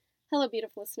Hello,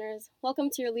 beautiful listeners. Welcome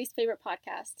to your least favorite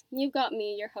podcast. You've got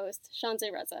me, your host,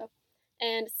 Shanze Reza,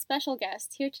 and special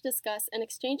guest here to discuss and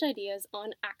exchange ideas on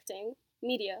acting,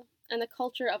 media, and the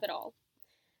culture of it all.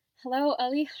 Hello,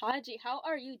 Ali Haji. How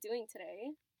are you doing today?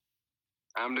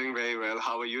 I'm doing very well.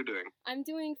 How are you doing? I'm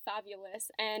doing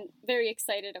fabulous and very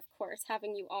excited, of course,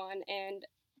 having you on, and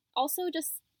also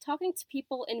just talking to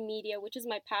people in media, which is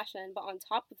my passion. But on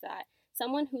top of that,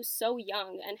 someone who's so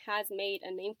young and has made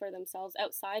a name for themselves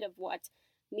outside of what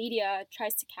media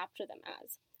tries to capture them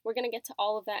as. We're going to get to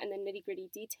all of that in the nitty gritty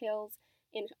details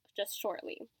in just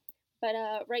shortly. But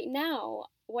right now,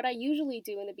 what I usually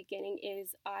do in the beginning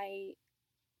is I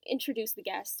introduce the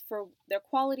guest for their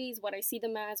qualities, what I see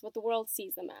them as, what the world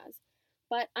sees them as.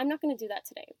 But I'm not going to do that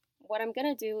today. What I'm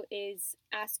going to do is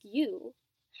ask you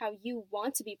how you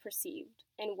want to be perceived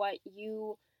and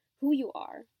who you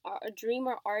are. A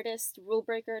dreamer, artist, rule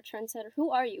breaker, trendsetter.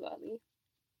 Who are you, Ali?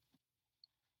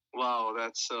 Wow,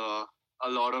 that's a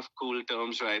lot of cool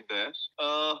terms right there.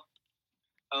 Uh,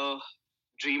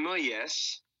 Dreamer,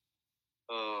 yes.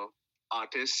 Uh,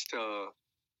 Artist,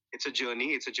 it's a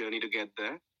journey. It's a journey to get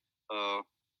there. Uh,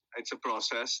 it's a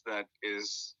process that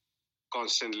is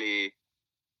constantly,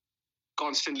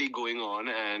 constantly going on.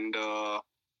 And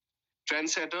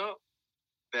trendsetter,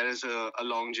 there is a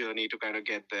long journey to kind of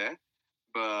get there.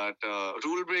 But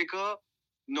rule breaker,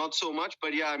 not so much.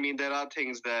 But yeah, I mean, there are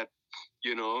things that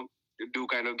you know do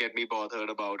kind of get me bothered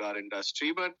about our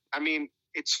industry. But I mean,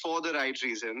 it's for the right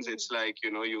reasons. It's like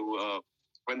you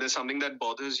when there's something that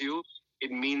bothers you,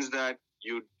 it means that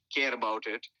you care about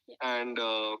it. Yeah. And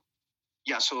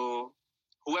yeah, so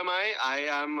who am I?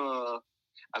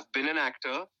 I've been an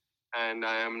actor, and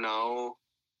I am now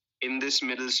in this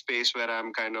middle space where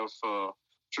I'm kind of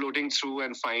floating through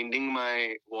and finding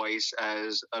my voice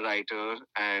as a writer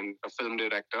and a film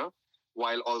director,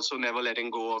 while also never letting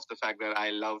go of the fact that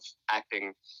I love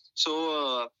acting.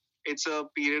 So it's a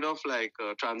period of like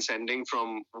transcending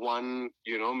from one,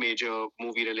 major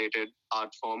movie related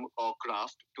art form or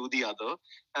craft to the other.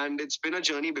 And it's been a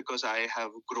journey because I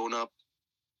have grown up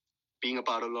being a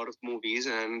part of a lot of movies.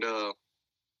 And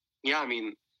yeah, I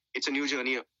mean, it's a new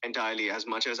journey entirely. As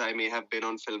much as I may have been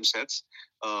on film sets,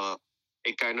 uh,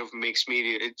 it kind of makes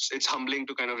me. It's humbling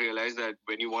to kind of realize that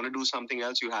when you want to do something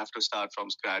else, you have to start from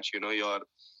scratch.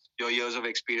 Your years of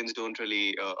experience don't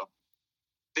really.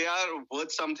 They are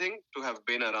worth something to have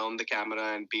been around the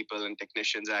camera and people and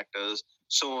technicians, actors,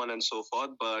 so on and so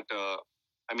forth. But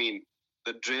I mean,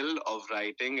 the drill of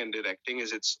writing and directing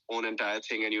is its own entire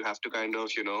thing, and you have to kind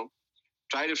of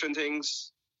try different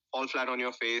things, fall flat on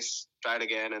your face, try it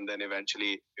again, and then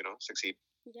eventually, succeed.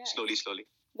 Yes. Slowly.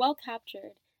 Well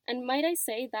captured. And might I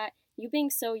say that you being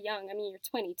so young, I mean, you're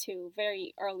 22,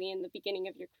 very early in the beginning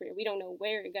of your career. We don't know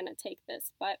where you're going to take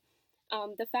this, but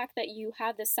the fact that you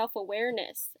have this self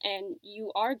awareness and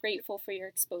you are grateful for your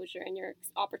exposure and your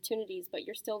opportunities, but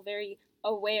you're still very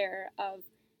aware of,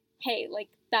 hey, like,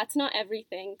 that's not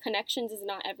everything. Connections is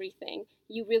not everything.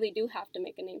 You really do have to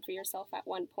make a name for yourself at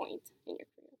one point in your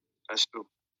career. That's true.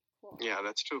 Cool. Yeah,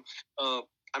 that's true.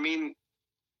 I mean,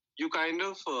 you kind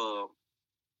of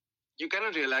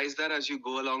realize that as you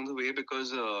go along the way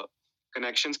because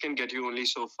connections can get you only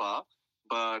so far,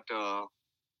 but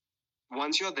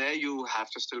once you're there, you have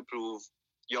to still prove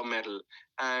your mettle.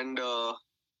 And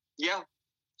yeah,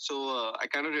 so I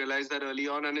kind of realized that early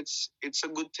on, and it's a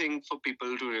good thing for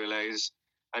people to realize.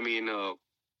 I mean,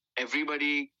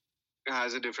 everybody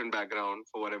has a different background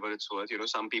for whatever it's worth.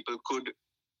 Some people could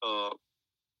uh,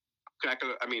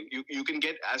 I mean, you can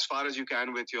get as far as you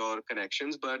can with your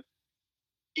connections, but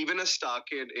even a star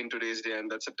kid in today's day, and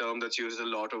that's a term that's used a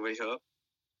lot over here.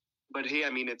 But hey, I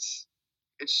mean, it's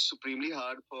supremely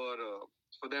hard for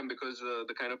them because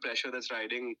the kind of pressure that's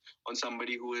riding on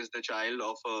somebody who is the child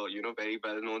of a very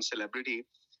well known celebrity,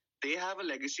 they have a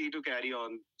legacy to carry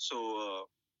on. So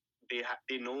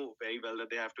they know very well that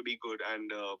they have to be good,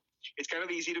 and it's kind of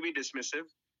easy to be dismissive.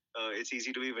 It's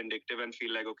easy to be vindictive and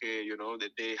feel like okay,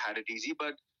 that they had it easy.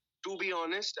 But to be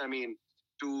honest, I mean,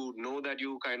 to know that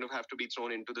you kind of have to be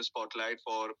thrown into the spotlight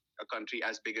for a country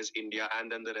as big as India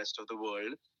and then the rest of the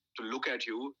world to look at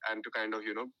you and to kind of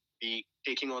be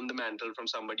taking on the mantle from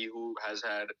somebody who has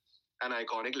had an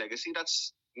iconic legacy.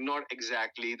 That's not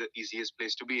exactly the easiest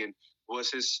place to be in.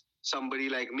 Versus somebody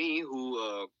like me who,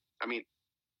 I mean,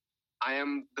 I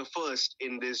am the first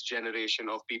in this generation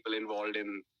of people involved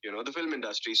in the film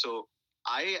industry. So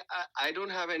I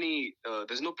don't have any.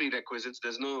 There's no prerequisites.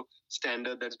 There's no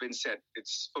standard that's been set.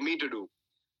 It's for me to do.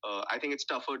 I think it's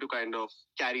tougher to kind of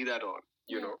carry that on,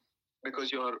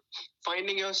 because you're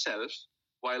finding yourself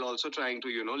while also trying to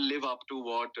live up to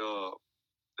what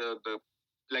the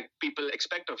like people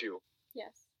expect of you.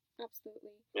 Yes,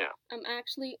 absolutely. Yeah.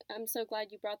 I'm so glad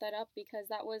you brought that up because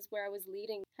that was where I was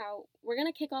leading. How we're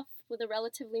gonna kick off with a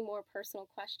relatively more personal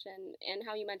question, and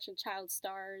how you mentioned child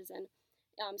stars and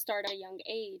start at a young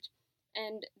age,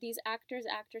 and these actors,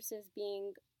 actresses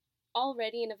being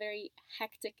already in a very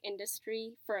hectic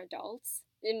industry for adults.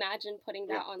 Imagine putting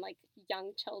Yeah. that on like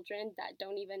young children that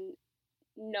don't even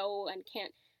know and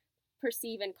can't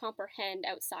perceive and comprehend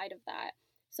outside of that.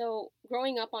 So,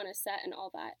 growing up on a set and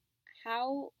all that,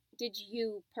 how did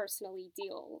you personally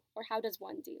deal, or how does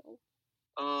one deal?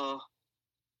 Uh,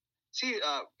 See,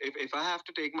 if I have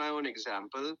to take my own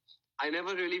example, I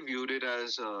never really viewed it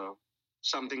as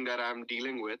something that I'm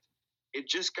dealing with. It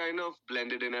just kind of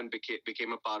blended in and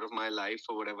became a part of my life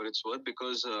for whatever it's worth.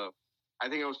 Because I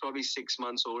think I was probably 6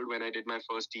 months old when I did my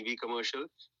first TV commercial,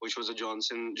 which was a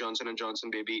Johnson and Johnson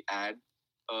baby ad,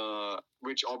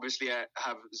 which obviously I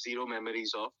have zero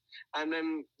memories of. And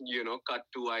then cut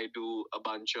to I do a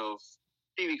bunch of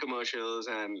TV commercials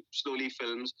and slowly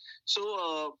films.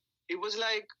 So it was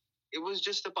like it was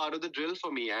just a part of the drill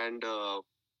for me, and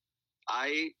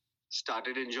I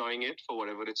started enjoying it for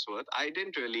whatever it's worth. I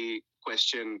didn't really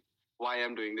question why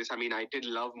I'm doing this. I mean, I did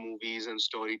love movies and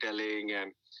storytelling,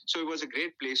 and so it was a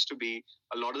great place to be.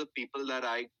 A lot of the people that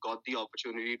I got the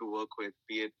opportunity to work with,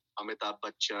 be it Amitabh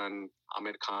Bachchan,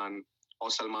 Amir Khan, or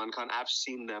Salman Khan, I've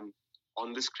seen them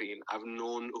on the screen. I've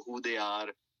known who they are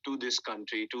to this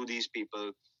country, to these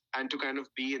people, and to kind of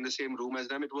be in the same room as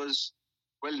them. It was,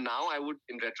 well, now I would,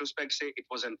 in retrospect, say it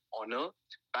was an honor.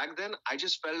 Back then, I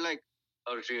just felt like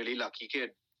a really lucky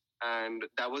kid. And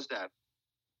that was that.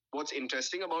 What's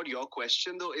interesting about your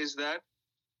question, though, is that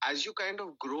as you kind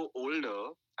of grow older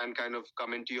and kind of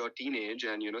come into your teenage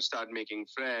and, start making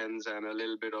friends and a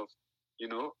little bit of, you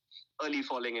know, early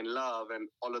falling in love and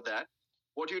all of that,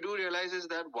 what you do realize is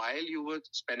that while you were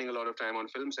spending a lot of time on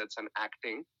film sets and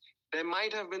acting, there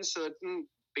might have been certain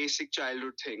basic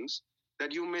childhood things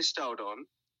that you missed out on.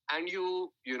 And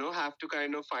have to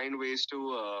kind of find ways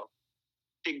to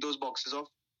tick those boxes off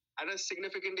at a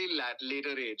significantly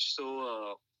later age.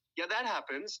 So yeah, that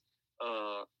happens.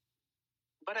 Uh,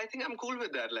 but I think I'm cool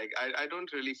with that. Like I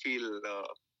don't really feel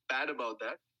bad about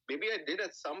that. Maybe I did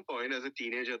at some point as a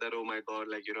teenager that, oh my god,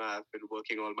 like I've been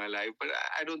working all my life, but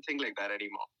I don't think like that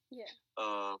anymore.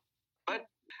 Yeah. But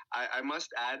I must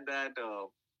add that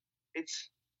it's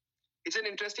it's an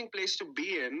interesting place to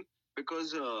be in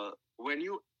because when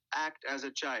you act as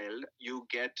a child, you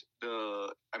get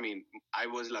I mean, I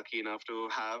was lucky enough to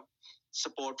have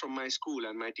support from my school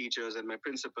and my teachers and my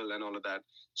principal and all of that.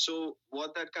 So,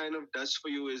 what that kind of does for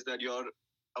you is that you're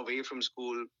away from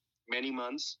school many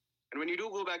months. And when you do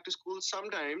go back to school,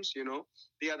 sometimes,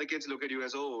 the other kids look at you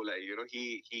as, oh, like,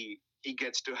 he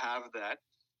gets to have that.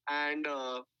 And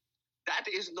that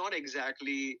is not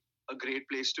exactly a great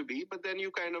place to be, but then you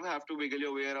kind of have to wiggle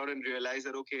your way around and realize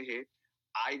that, okay, hey,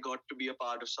 I got to be a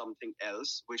part of something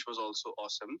else, which was also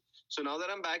awesome. So now that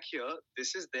I'm back here,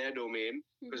 this is their domain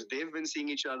because they've been seeing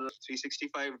each other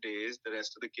 365 days, the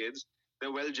rest of the kids.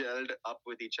 They're well gelled up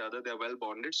with each other, they're well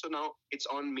bonded. So now it's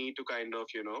on me to kind of,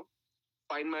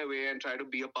 find my way and try to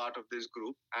be a part of this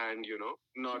group and,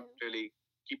 not really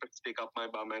keep a stick up my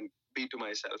bum and be to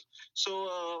myself.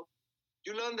 So,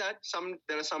 you learn that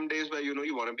there are some days where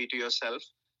you want to be to yourself.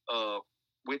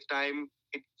 With time,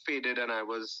 it faded, and I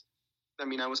was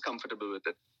comfortable with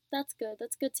it. That's good.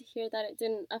 That's good to hear that it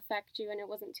didn't affect you and it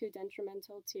wasn't too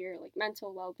detrimental to your like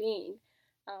mental well-being.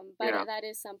 But Yeah. that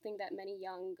is something that many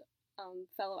young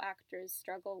fellow actors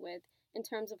struggle with in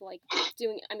terms of like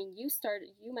doing. I mean, you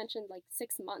mentioned like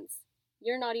 6 months.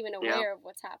 You're not even aware of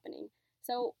what's happening.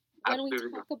 So when Absolutely.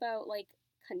 we talk about like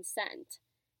consent,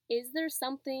 is there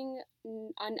something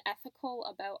unethical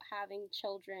about having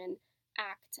children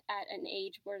act at an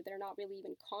age where they're not really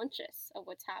even conscious of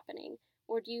what's happening?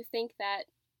 Or do you think that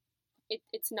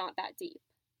it's not that deep?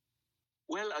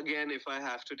 Well, again, if I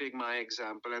have to take my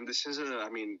example, and this is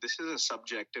a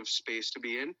subjective space to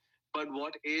be in, but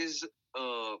what is,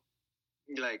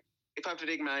 like, if I have to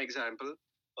take my example,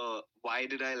 why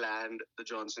did I land the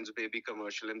Johnson's baby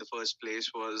commercial in the first place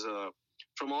was,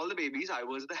 from all the babies, I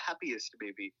was the happiest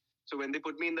baby. So when they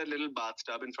put me in that little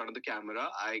bathtub in front of the camera,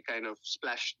 I kind of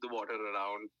splashed the water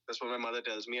around. That's what my mother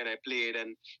tells me, and I played,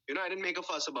 and I didn't make a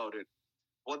fuss about it.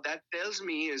 What that tells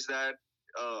me is that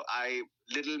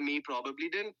little me probably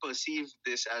didn't perceive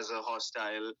this as a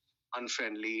hostile,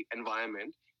 unfriendly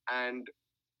environment, and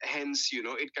hence,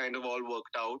 it kind of all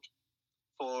worked out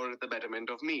for the betterment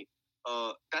of me.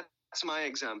 That's my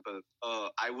example.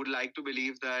 I would like to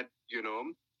believe that,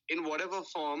 in whatever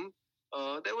form,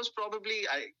 there was probably,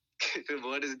 the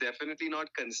word is definitely not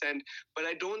consent, but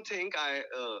I don't think I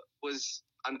was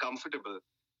uncomfortable.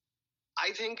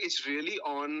 I think it's really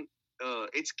on,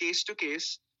 it's case to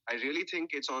case. I really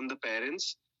think it's on the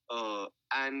parents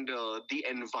and the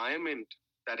environment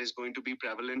that is going to be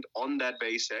prevalent on that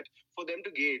very set for them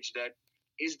to gauge that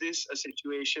is this a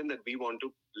situation that we want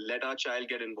to let our child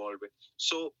get involved with.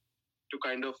 So, to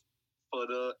kind of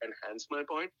further enhance my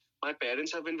point, my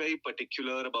parents have been very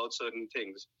particular about certain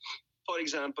things. For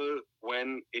example,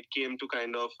 when it came to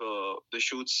kind of the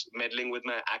shoots meddling with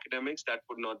my academics, that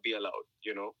would not be allowed,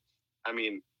 you know. I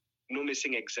mean, no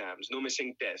missing exams, no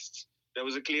missing tests. There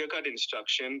was a clear cut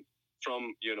instruction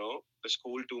from, the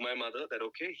school to my mother that,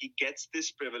 okay, he gets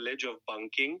this privilege of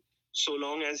bunking so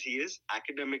long as he is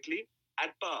academically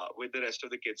at par with the rest of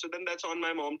the kids. So then that's on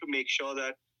my mom to make sure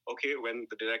that, okay, when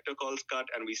the director calls cut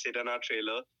and we sit on our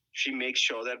trailer, she makes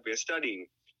sure that we're studying.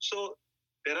 So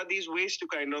there are these ways to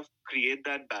kind of create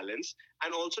that balance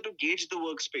and also to gauge the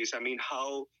workspace. I mean,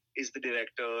 how is the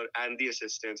director and the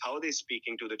assistants, how are they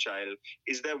speaking to the child?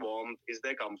 Is there warmth? Is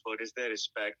there comfort? Is there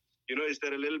respect? Is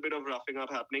there a little bit of roughing up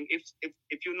happening?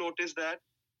 If you notice that,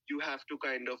 you have to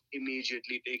kind of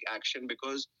immediately take action,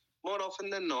 because more often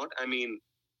than not, I mean,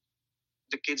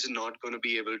 the kid's not going to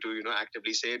be able to,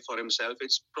 actively say it for himself.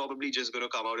 It's probably just going to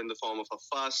come out in the form of a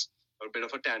fuss or a bit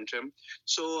of a tantrum.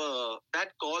 So that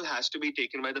call has to be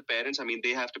taken by the parents. I mean,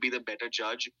 they have to be the better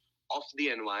judge of the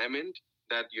environment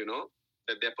that,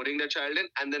 that they're putting their child in.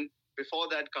 And then before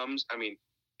that comes, I mean,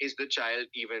 is the child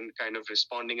even kind of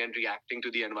responding and reacting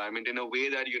to the environment in a way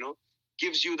that,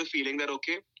 gives you the feeling that,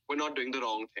 okay, we're not doing the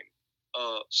wrong thing.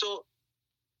 So,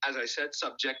 as I said,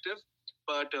 subjective,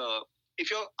 but if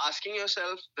you're asking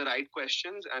yourself the right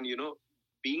questions and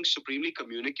being supremely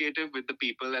communicative with the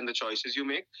people and the choices you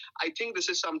make, I think this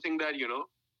is something that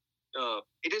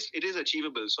it is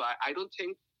achievable. So I don't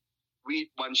think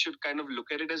one should kind of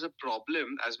look at it as a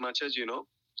problem as much as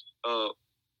uh,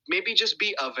 maybe just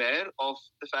be aware of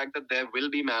the fact that there will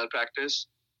be malpractice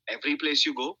every place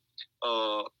you go.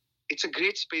 It's a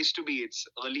great space to be. It's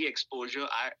early exposure.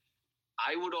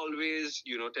 I would always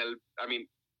tell. I mean,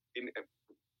 in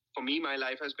for me, my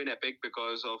life has been epic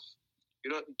because of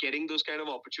getting those kind of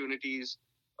opportunities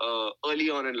early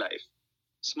on in life.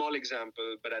 Small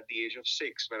example, but at the age of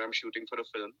 6, when I'm shooting for a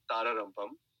film, Tara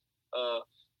Rampam,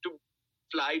 to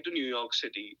fly to New York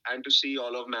City and to see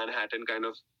all of Manhattan kind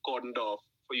of cordoned off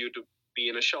for you to be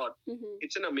in a shot. Mm-hmm.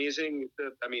 It's an amazing,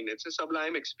 it's a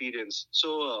sublime experience.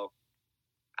 So,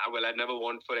 well, I'd never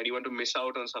want for anyone to miss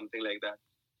out on something like that.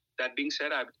 That being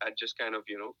said, I just kind of,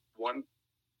 want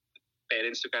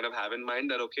parents to kind of have in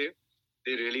mind that, okay,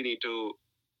 they really need to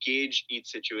gauge each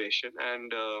situation.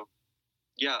 And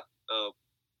yeah, uh,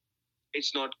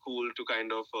 it's not cool to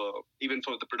kind of, even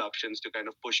for the productions, to kind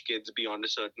of push kids beyond a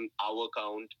certain hour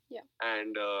count. Yeah.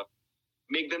 And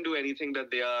make them do anything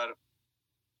that they are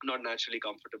not naturally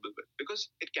comfortable with, because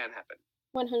it can happen.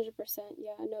 100%.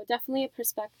 Yeah, no, definitely a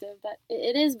perspective that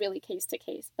it is really case to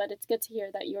case, but it's good to hear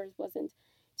that yours wasn't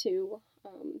too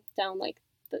down like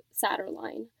the sadder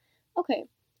line. Okay,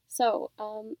 so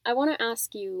I want to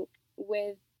ask you,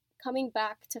 with coming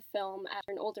back to film at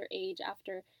an older age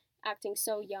after acting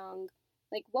so young,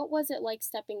 like what was it like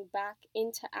stepping back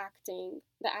into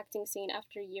the acting scene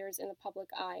after years in the public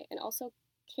eye, and also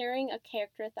carrying a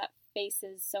character that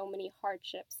faces so many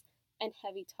hardships and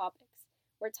heavy topics?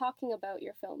 We're talking about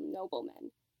your film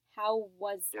Noblemen. How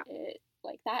was it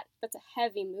like that? That's a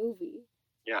heavy movie.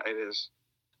 Yeah, it is.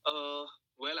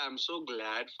 Well, I'm so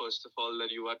glad, first of all,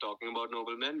 that you are talking about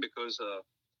Noblemen, because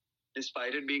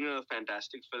despite it being a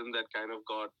fantastic film that kind of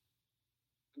got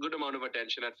a good amount of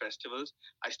attention at festivals,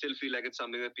 I still feel like it's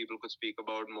something that people could speak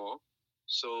about more.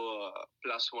 So,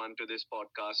 plus one to this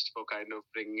podcast for kind of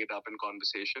bringing it up in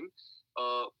conversation.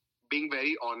 Being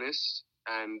very honest,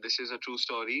 and this is a true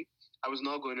story, I was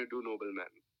not going to do Noblemen.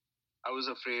 I was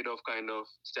afraid of kind of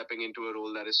stepping into a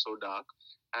role that is so dark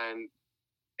and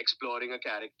exploring a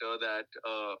character that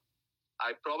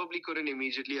I probably couldn't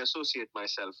immediately associate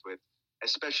myself with,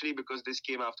 especially because this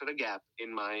came after a gap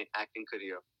in my acting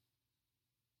career.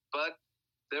 But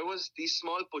there was these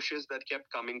small pushes that kept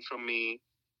coming to me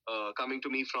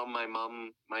from my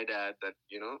mom, my dad, that,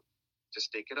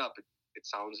 just take it up. It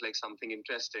sounds like something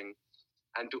interesting.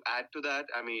 And to add to that,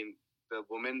 I mean, the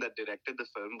woman that directed the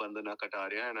film, Vandana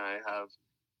Kataria, and I have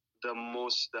the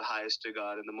highest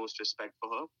regard and the most respect for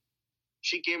her.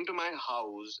 She came to my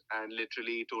house and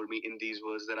literally told me in these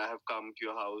words that I have come to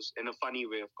your house, in a funny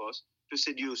way, of course, to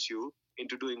seduce you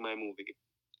into doing my movie.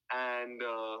 And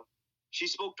she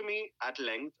spoke to me at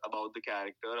length about the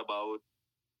character, about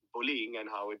bullying and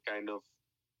how it kind of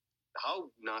how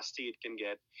nasty it can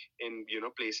get in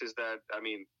places that, I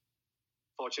mean,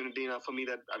 fortunately enough for me,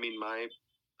 that, I mean, my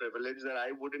privilege that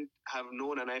I wouldn't have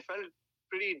known, and I felt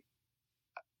pretty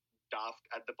daft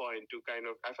at the point to kind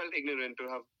of, I felt ignorant to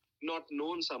have not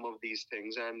known some of these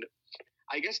things. And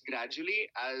I guess gradually,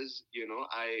 as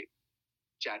I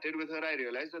chatted with her, I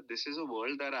realized that this is a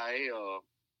world that I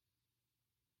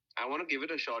want to give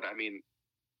it a shot. I mean,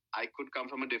 I could come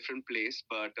from a different place,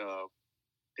 but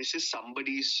this is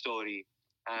somebody's story,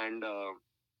 and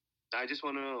I just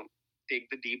want to take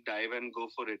the deep dive and go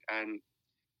for it. And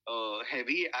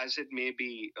heavy as it may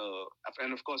be,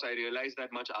 and of course, I realized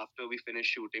that much after we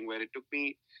finished shooting, where it took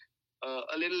me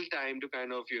a little time to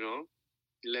kind of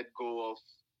let go of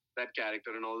that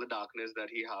character and all the darkness that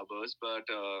he harbors. But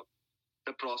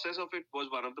the process of it was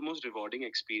one of the most rewarding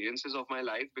experiences of my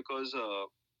life, because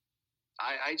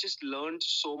I just learned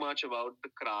so much about the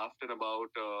craft and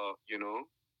about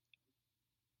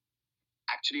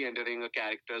actually entering a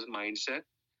character's mindset.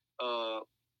 Uh,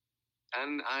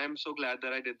 and I am so glad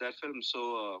that I did that film.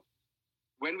 So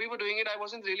when we were doing it, I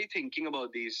wasn't really thinking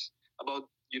about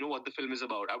what the film is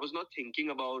about. I was not thinking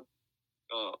about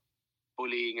uh,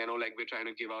 bullying, like we're trying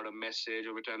to give out a message,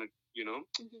 or we're trying to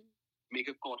Mm-hmm. make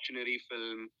a cautionary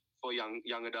film for young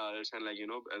adults, and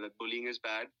that bullying is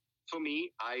bad. For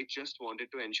me, I just wanted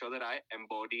to ensure that I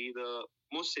embody the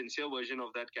most sincere version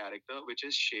of that character, which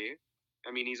is Shay.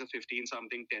 I mean, he's a 15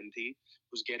 something tenthy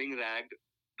who's getting ragged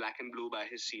black and blue by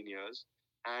his seniors,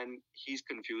 and he's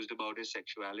confused about his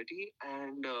sexuality,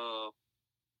 and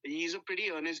he's a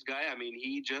pretty earnest guy. I mean,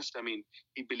 he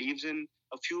believes in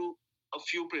a few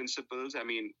principles. I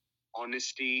mean,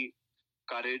 honesty,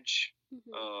 courage.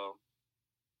 Mm-hmm.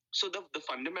 So the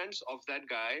fundamentals of that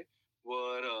guy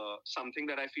were something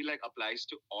that I feel like applies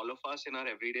to all of us in our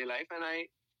everyday life, and I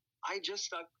just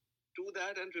stuck to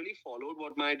that and really followed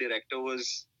what my director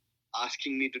was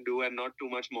asking me to do, and not too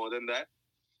much more than that.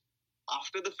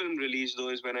 After the film release, though,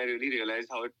 is when I really realized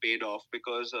how it paid off,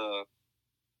 because a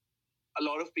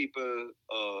lot of people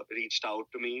reached out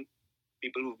to me,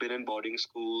 people who've been in boarding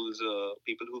schools,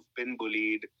 people who've been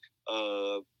bullied,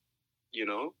 uh, you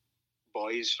know,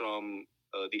 boys from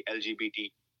the LGBT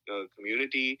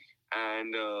community,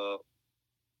 and I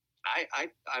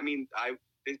mean,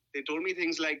 they told me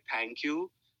things like thank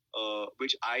you,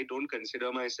 which I don't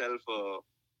consider myself,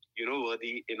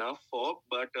 worthy enough for,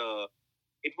 but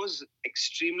it was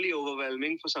extremely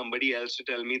overwhelming for somebody else to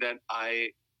tell me that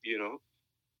I, you know,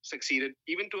 succeeded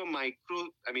even to a micro,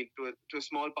 I mean, to a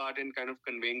small part in kind of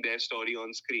conveying their story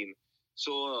on screen.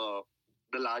 So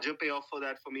the larger payoff for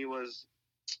that for me was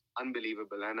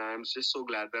unbelievable, and I'm just so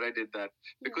glad that I did that,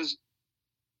 because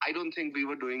I don't think we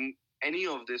were doing any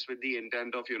of this with the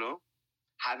intent of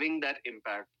having that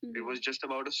impact. Mm-hmm. It was just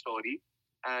about a story,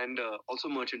 and also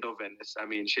Merchant of Venice. I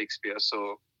mean, Shakespeare.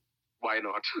 So why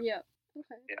not? Yeah.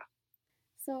 Okay. Yeah.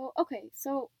 So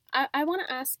I want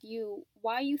to ask you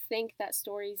why you think that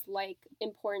stories like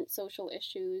important social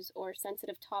issues or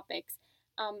sensitive topics,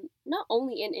 not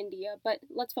only in India, but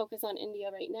let's focus on India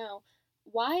right now.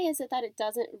 Why is it that it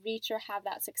doesn't reach or have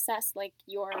that success like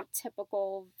your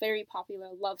typical, very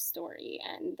popular love story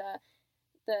and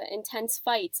the intense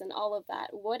fights and all of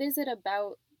that? What is it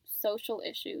about social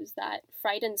issues that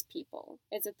frightens people?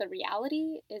 Is it the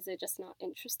reality? Is it just not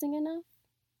interesting enough?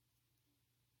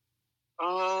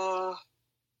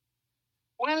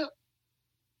 Well,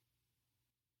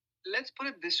 let's put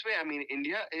it this way. I mean,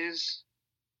 India is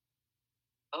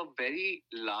a very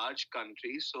large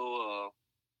country, so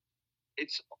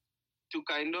it's to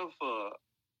kind of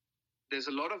there's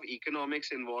a lot of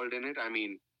economics involved in it. I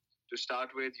mean, to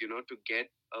start with, to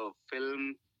get a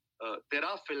film, there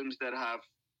are films that have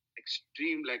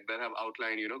that have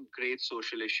outlined, great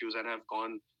social issues and have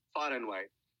gone far and wide.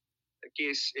 A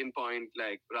case in point,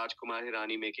 like Rajkumar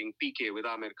Hirani making PK with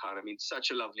Amir Khan. I mean,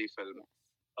 such a lovely film.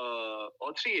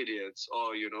 Or Three Idiots,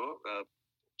 or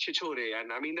Chichore,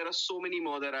 and I mean, there are so many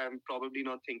more that I'm probably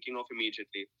not thinking of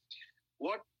immediately.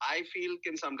 What I feel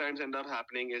can sometimes end up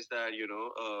happening is that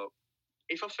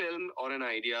if a film or an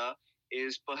idea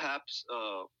is perhaps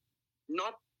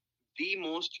not the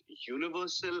most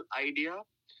universal idea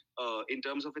in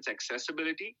terms of its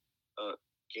accessibility.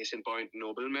 Case in point,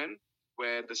 Noblemen,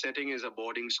 where the setting is a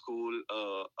boarding school,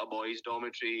 a boys'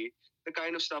 dormitory, the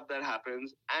kind of stuff that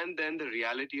happens, and then the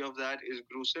reality of that is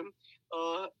gruesome.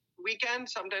 We can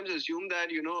sometimes assume that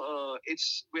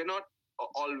we're not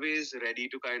always ready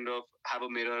to kind of have a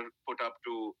mirror put up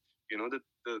to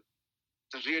the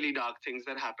really dark things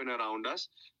that happen around us.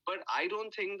 But I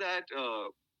don't think that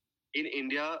in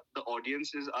India, the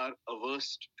audiences are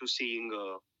averse to seeing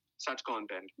such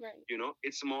content. Right.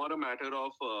 It's more a matter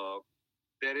of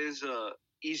there is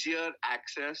easier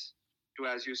access to,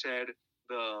 as you said,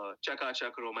 the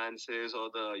chaka-chak romances or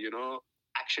the,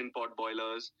 action pot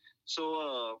boilers.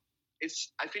 So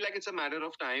I feel like it's a matter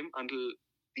of time until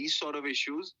these sort of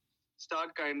issues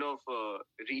start kind of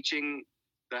reaching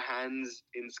the hands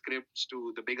in scripts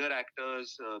to the bigger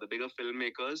actors, the bigger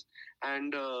filmmakers,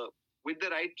 and with the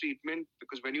right treatment.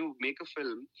 Because when you make a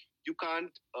film, you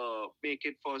can't make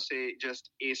it for, say, just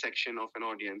a section of an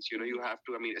audience. You have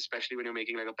to, I mean, especially when you're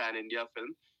making like a pan India film,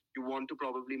 you want to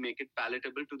probably make it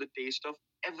palatable to the taste of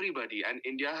everybody. And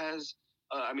India has,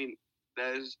 I mean,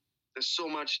 there's there's so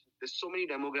many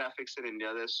demographics in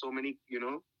India. There's so many,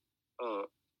 uh,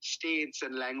 states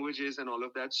and languages and all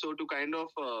of that. So to kind of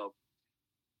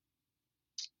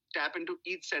tap into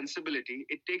each sensibility,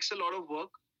 it takes a lot of work.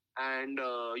 And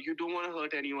you don't want to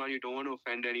hurt anyone, you don't want to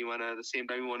offend anyone, and at the same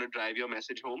time, you want to drive your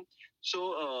message home.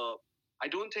 So I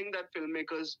don't think that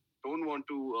filmmakers don't want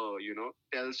to,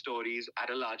 tell stories at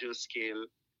a larger scale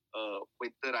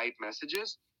with the right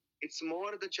messages. It's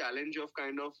more the challenge of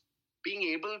kind of being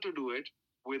able to do it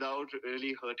without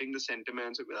really hurting the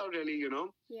sentiments, without really,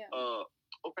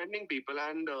 offending people,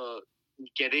 and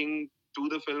getting to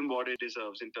the film what it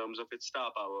deserves in terms of its star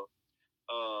power.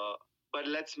 Uh, but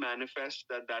let's manifest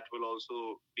that that will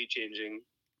also be changing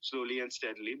slowly and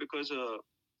steadily, because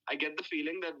I get the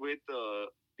feeling that with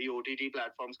the OTT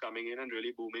platforms coming in and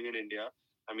really booming in India,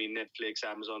 I mean, Netflix,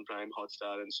 Amazon Prime,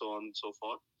 Hotstar, and so on and so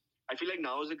forth, I feel like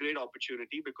now is a great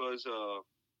opportunity because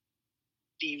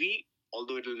TV,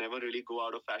 although it will never really go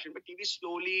out of fashion, but TV is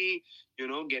slowly,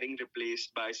 getting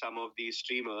replaced by some of these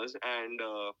streamers. And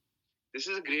this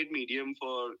is a great medium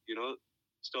for,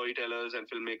 storytellers and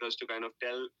filmmakers to kind of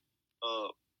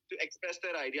to express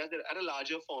their ideas at a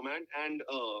larger format. And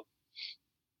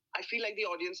I feel like the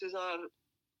audiences are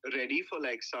ready for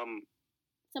like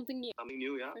something new. something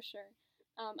new, yeah. For sure.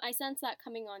 I sense that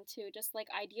coming on too. Just like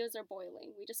ideas are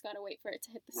boiling, we just gotta wait for it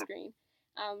to hit the screen.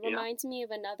 Reminds me of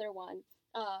another one.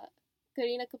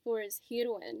 Kareena Kapoor's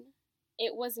Heroine.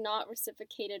 It was not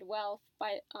reciprocated well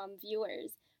by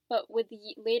viewers, but with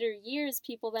the later years,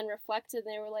 people then reflected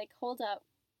and they were like, "Hold up,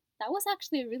 that was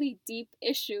actually a really deep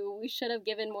issue. We should have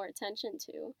given more attention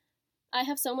to." I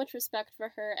have so much respect for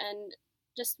her and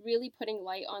just really putting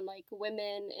light on like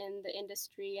women in the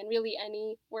industry and really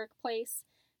any workplace,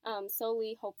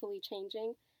 slowly, hopefully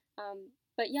changing.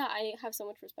 But yeah, I have so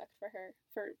much respect for her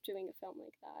for doing a film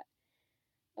like that.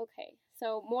 Okay,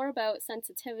 so more about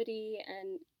sensitivity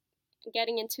and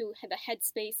getting into the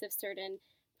headspace of certain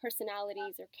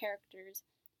personalities or characters.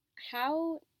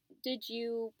 How did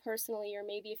you personally, or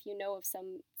maybe if you know of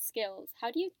some skills,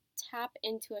 how do you tap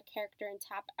into a character and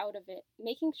tap out of it,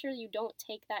 making sure you don't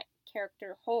take that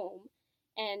character home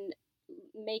and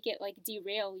make it like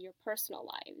derail your personal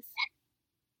lives?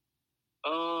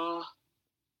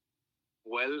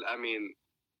 Well, I mean,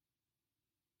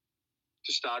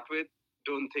 to start with,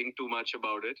 don't think too much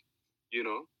about it. You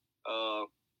know, uh,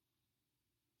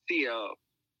 see,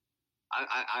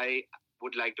 I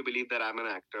would like to believe that I'm an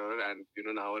actor and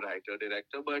now a writer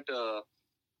director, but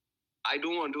I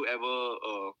don't want to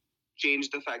ever change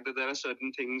the fact that there are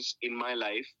certain things in my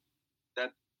life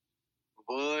that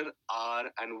were, are,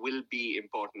 and will be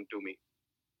important to me.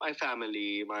 My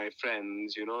family, my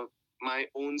friends, my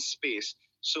own space.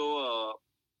 So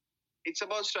it's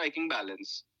about striking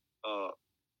balance.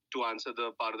 To answer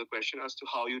the part of the question as to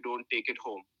how you don't take it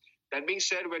home. That being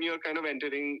said, when you're kind of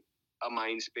entering a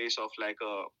mind space of like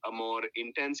a more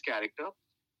intense character,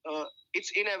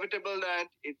 it's inevitable that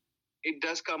it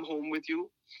does come home with you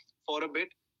for a bit.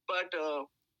 But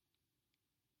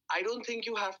I don't think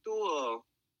you have to.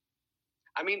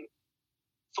 I mean,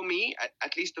 for me,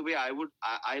 at least the way I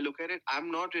look at it, I'm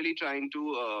not really trying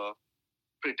to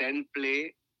pretend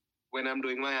play when I'm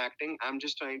doing my acting. I'm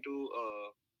just trying to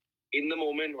in the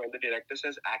moment when the director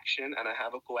says action and I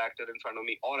have a co-actor in front of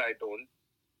me or I don't,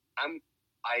 I'm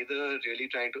either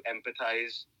really trying to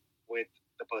empathize with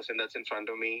the person that's in front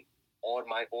of me or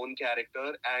my own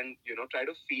character and, try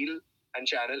to feel and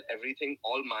channel everything,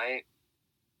 all my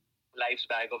life's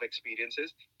bag of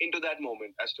experiences into that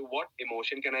moment as to what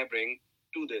emotion can I bring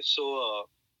to this. So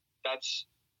that's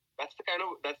that's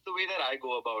the way that I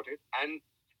go about it. And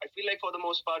I feel like for the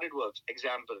most part it works.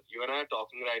 Example, you and I are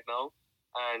talking right now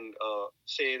and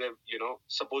say that,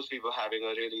 suppose we were having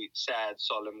a really sad,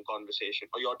 solemn conversation,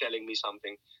 or you're telling me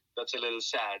something that's a little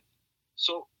sad.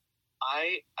 So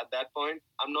at that point,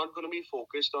 I'm not going to be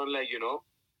focused on like,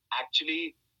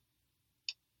 actually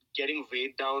getting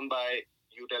weighed down by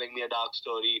you telling me a dark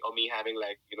story or me having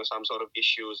like, some sort of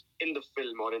issues in the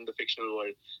film or in the fictional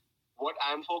world. What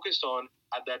I'm focused on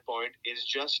at that point is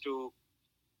just to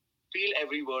feel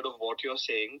every word of what you're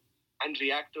saying and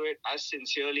react to it as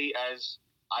sincerely as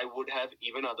I would have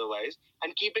even otherwise,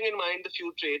 and keeping in mind the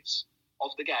few traits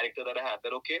of the character that I have.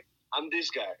 That okay, I'm this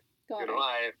guy. Got You know,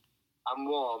 it. I'm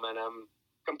warm and I'm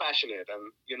compassionate,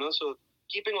 and so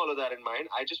keeping all of that in mind,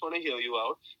 I just want to hear you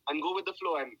out and go with the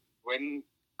flow. And when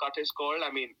cut is called,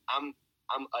 I mean, I'm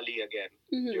Ali again.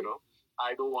 You know,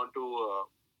 I don't want to.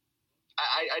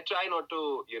 I try not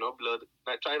to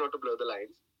I try not to blur the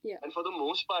lines. Yeah. And for the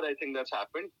most part, I think that's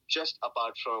happened. Just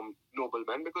apart from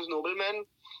Nobleman, because Nobleman,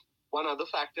 one other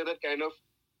factor that kind of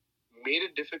made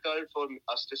it difficult for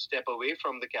us to step away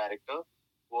from the character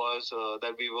was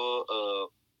that we were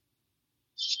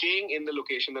staying in the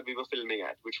location that we were filming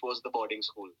at, which was the boarding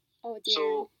school. Oh dear.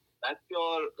 So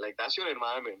that's your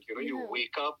environment. You know, you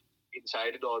wake up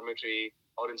inside a dormitory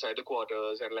or inside the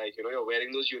quarters, and you're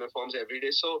wearing those uniforms every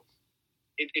day. So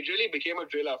it really became a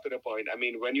drill after a point. I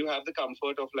mean, when you have the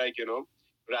comfort of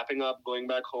wrapping up, going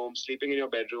back home, sleeping in your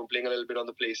bedroom, playing a little bit on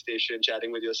the PlayStation,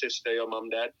 chatting with your sister, your mom,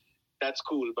 dad, that's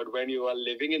cool. But when you are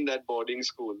living in that boarding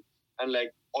school and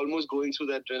almost going through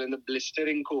that drill in the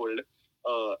blistering cold,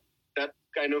 that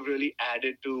kind of really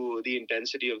added to the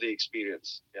intensity of the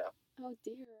experience. Yeah. Oh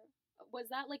dear. Was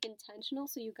that intentional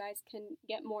so you guys can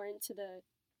get more into the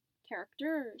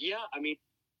character? Yeah, I mean,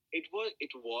 it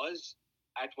was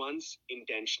at once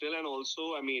intentional and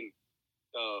also, I mean,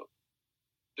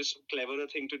 this cleverer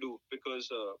thing to do, because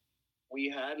we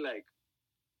had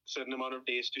certain amount of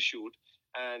days to shoot,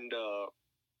 and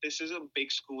this is a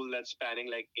big school that's spanning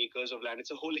acres of land.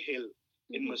 It's a whole hill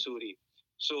in Mussoorie,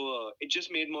 so it just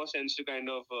made more sense to kind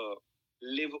of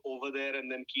live over there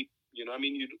and then keep. I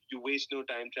mean, you waste no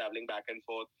time traveling back and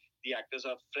forth. The actors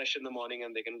are fresh in the morning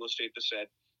and they can go straight to set.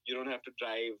 You don't have to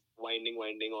drive winding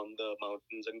on the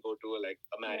mountains and go to a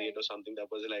Marriott or something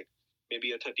that was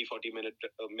maybe a 30-40 minute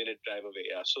drive away.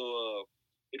 Yeah, so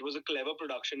it was a clever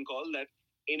production call that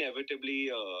inevitably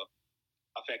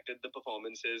affected the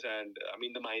performances and I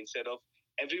mean the mindset of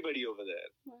everybody over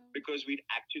there. Wow. Because we'd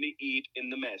actually eat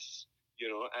in the mess,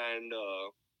 and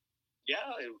yeah,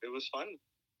 it was fun.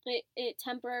 It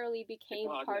temporarily became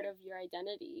part of your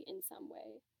identity in some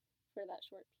way for that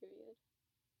short period.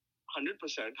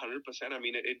 100%. I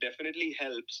mean, it definitely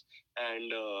helps.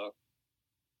 And,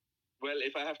 well,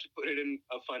 if I have to put it in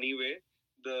a funny way,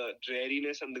 the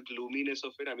dreariness and the gloominess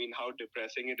of it, I mean, how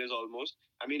depressing it is almost.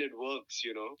 I mean, it works,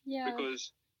 Yeah.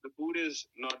 because the food is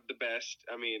not the best.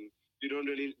 I mean,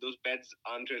 those beds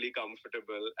aren't really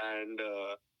comfortable. And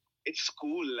it's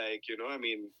school, I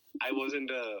mean, I wasn't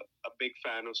a big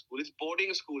fan of school. It's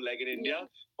boarding school. In India,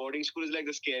 boarding school is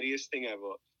the scariest thing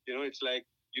ever. It's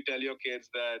you tell your kids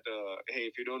that, hey,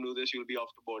 if you don't do this, you'll be off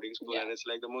to boarding school. And it's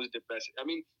the most depressing. I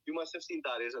mean, you must have seen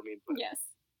Tare Zameen Par. Yes.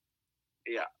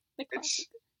 Yeah. The classic.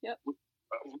 Yep.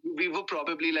 We were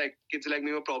probably kids like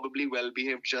me were probably well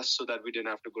behaved just so that we didn't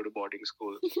have to go to boarding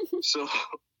school. So.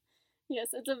 Yes,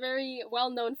 it's a very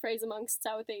well-known phrase amongst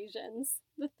South Asians,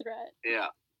 the threat. Yeah.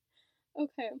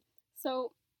 Okay.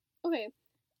 So, okay.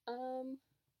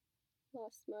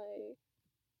 Lost my...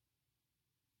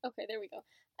 Okay, there we go.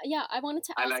 Yeah, I wanted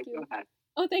to ask you... I like your hat.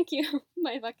 Oh, thank you.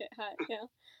 My bucket hat, yeah.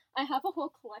 I have a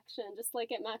whole collection, just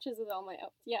it matches with all my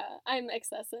outfits. Yeah, I'm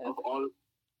excessive. Of all...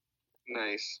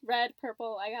 Nice. Red,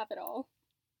 purple, I have it all.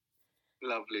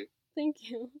 Lovely. Thank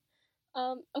you.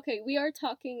 Okay, we are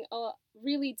talking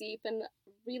really deep and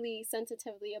really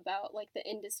sensitively about the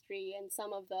industry and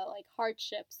some of the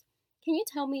hardships. Can you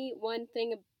tell me one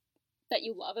thing that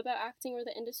you love about acting or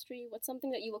the industry? What's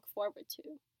something that you look forward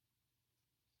to?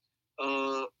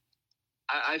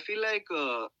 I feel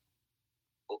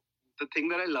the thing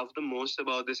that I love the most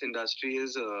about this industry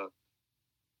is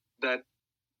that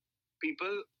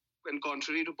people, and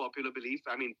contrary to popular belief,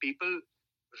 I mean, people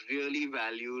really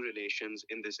value relations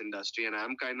in this industry, and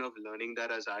I'm kind of learning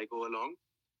that as I go along.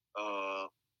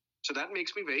 So that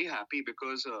makes me very happy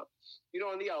because,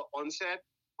 on the onset,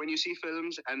 when you see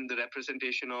films and the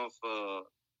representation of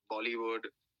Bollywood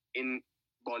in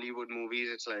Bollywood movies,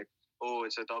 it's oh,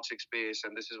 it's a toxic space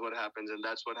and this is what happens and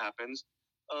that's what happens.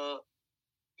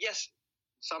 Yes,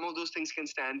 some of those things can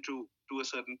stand true to a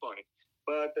certain point.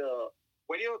 But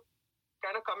when you're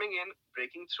kind of coming in,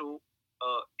 breaking through,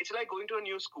 it's like going to a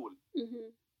new school. Mm-hmm.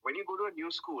 When you go to a new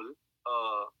school,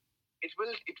 it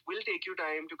will take you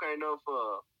time to kind of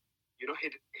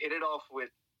hit it off with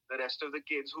the rest of the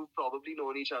kids who've probably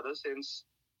known each other since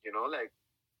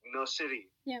nursery.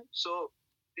 Yeah. So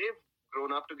they've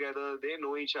grown up together. They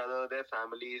know each other. Their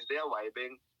families. They are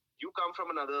vibing. You come from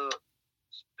another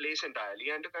place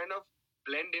entirely, and to kind of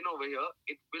blend in over here,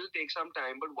 it will take some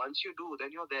time. But once you do,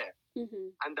 then you're there.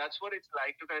 Mm-hmm. And that's what it's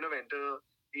like to kind of enter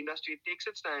the industry, it takes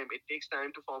its time. It takes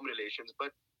time to form relations,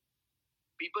 but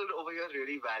people over here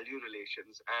really value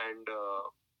relations, and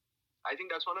I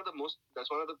think that's one of the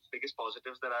biggest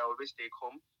positives that I always take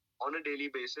home on a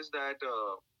daily basis. That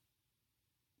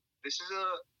this is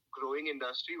a growing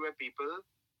industry where people,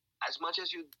 as much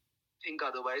as you think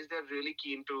otherwise, they're really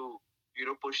keen to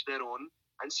push their own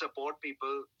and support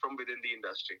people from within the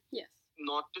industry. Yes.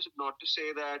 Not to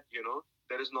say that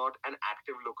there is not an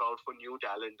active lookout for new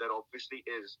talent. There obviously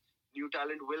is. New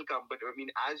talent will come, but I mean,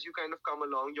 as you kind of come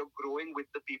along, you're growing with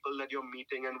the people that you're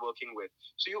meeting and working with.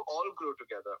 So you all grow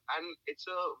together, and it's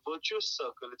a virtuous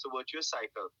circle. It's a virtuous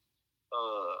cycle.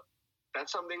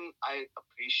 That's something I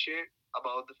appreciate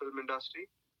about the film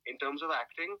industry. In terms of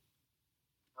acting,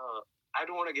 I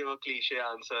don't want to give a cliche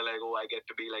answer like, oh, I get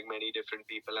to be like many different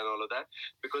people and all of that,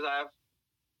 because I have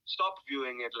stopped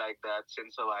viewing it like that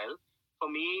since a while. For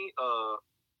me,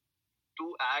 to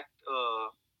act,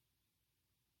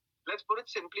 let's put it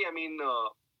simply, I mean,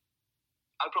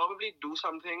 I'll probably do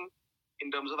something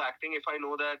in terms of acting if I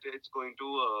know that it's going to,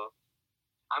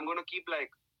 I'm going to keep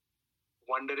like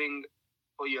wondering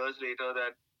for years later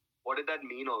that what did that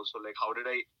mean also? Like, how did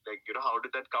I, like, how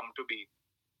did that come to be?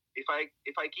 If I'm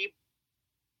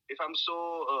so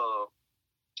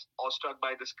awestruck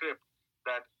by the script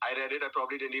that I read it, I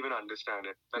probably didn't even understand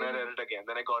it. Then I read it again,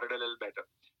 then I got it a little better.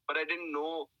 But I didn't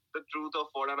know the truth of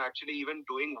what I'm actually even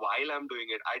doing while I'm doing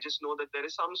it. I just know that there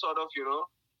is some sort of,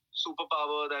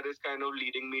 superpower that is kind of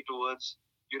leading me towards,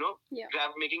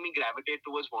 making me gravitate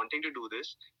towards wanting to do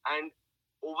this. And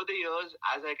over the years,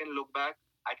 as I can look back,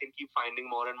 I can keep finding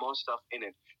more and more stuff in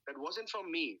it. That wasn't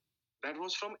from me. That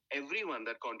was from everyone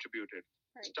that contributed.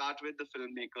 Right. Start with the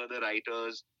filmmaker, the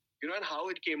writers, and how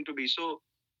it came to be. So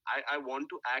I want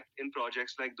to act in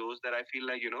projects like those that I feel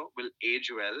like, will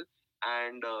age well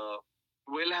and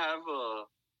will have,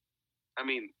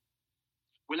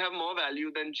 will have more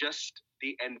value than just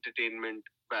the entertainment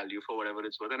value for whatever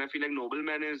it's worth. And I feel like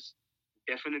Nobleman is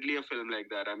definitely a film like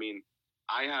that. I mean,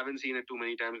 I haven't seen it too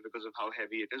many times because of how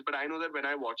heavy it is, but I know that when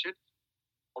I watch it,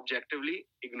 objectively,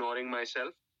 ignoring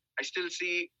myself, I still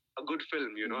see a good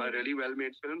film, a really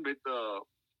well-made film with a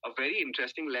very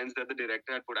interesting lens that the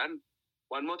director had put. And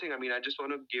one more thing, I mean, I just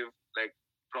want to give like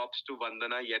props to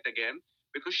Vandana yet again,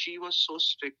 because she was so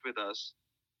strict with us.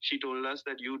 She told us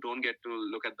that you don't get to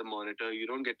look at the monitor, you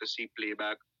don't get to see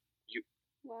playback.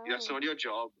 That's not your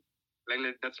job.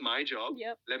 Like, that's my job.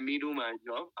 Yep. Let me do my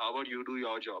job. How about you do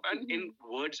your job? And in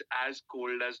words as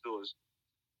cold as those,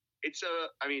 it's to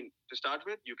start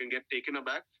with, you can get taken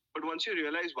aback. But once you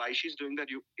realize why she's doing that,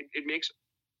 it makes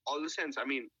all the sense. I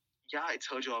mean, yeah, it's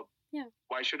her job. Yeah.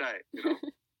 Why should I?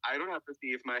 I don't have to see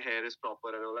if my hair is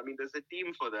proper and all. I mean, there's a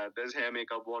team for that. There's hair,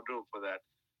 makeup, wardrobe for that.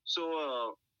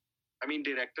 So,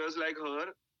 directors like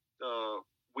her,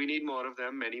 we need more of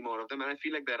them, many more of them. And I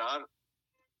feel like there are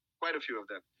quite a few of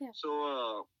them. Yeah.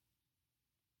 So,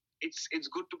 it's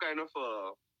good to kind of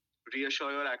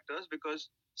reassure your actors, because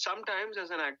sometimes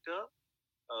as an actor,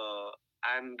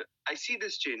 and I see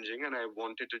this changing and I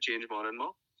want it to change more and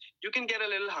more, you can get a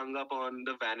little hung up on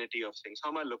the vanity of things. How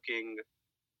am I looking?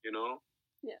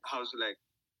 Yeah. How's like,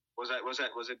 was it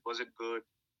good?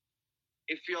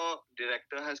 If your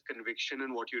director has conviction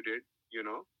in what you did,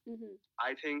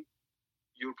 I think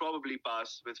you'll probably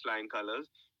pass with flying colors.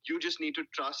 You just need to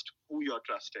trust who you're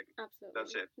trusting. Absolutely.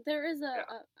 That's it. There is a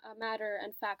matter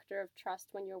and factor of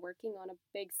trust when you're working on a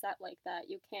big set like that.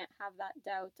 You can't have that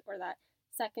doubt or that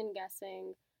second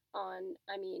guessing on,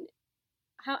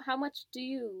 how much do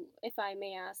you, if I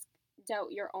may ask,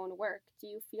 doubt your own work? Do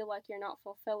you feel like you're not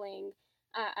fulfilling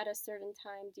at a certain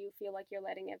time? Do you feel like you're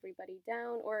letting everybody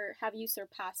down? Or have you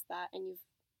surpassed that and you've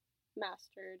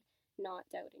mastered not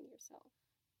doubting yourself?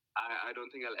 I don't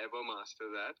think I'll ever master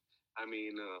that. I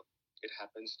mean, it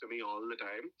happens to me all the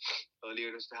time. Earlier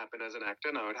it used to happen as an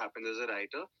actor, now it happens as a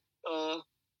writer.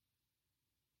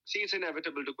 See, it's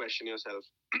inevitable to question yourself.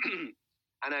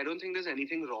 And I don't think there's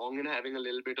anything wrong in having a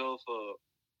little bit of,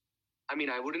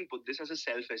 I wouldn't put this as a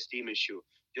self-esteem issue.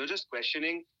 You're just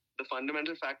questioning the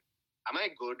fundamental fact, am I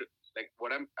good? Like,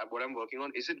 what I'm working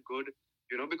on, is it good?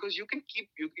 Because you can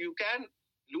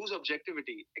lose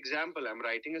objectivity. Example, I'm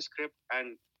writing a script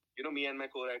and, me and my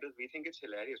co-writers, we think it's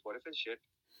hilarious. What if it's shit?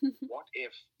 What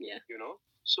if? Yeah.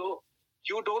 So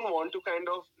you don't want to kind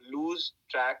of lose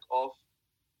track of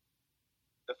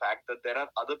the fact that there are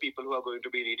other people who are going to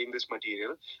be reading this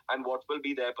material and what will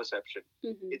be their perception.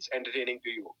 It's entertaining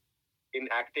to you. In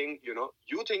acting, you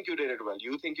think you did it well.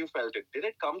 You think you felt it. Did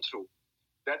it come through?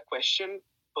 That question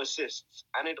persists,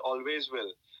 and it always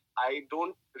will. I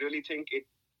don't really think it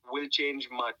will change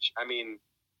much.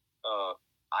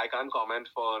 I can't comment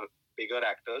for bigger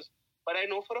actors, But I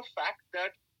know for a fact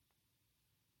that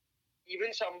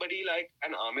even somebody like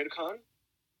an Amir Khan,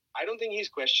 I don't think he's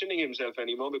questioning himself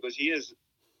anymore because he is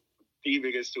the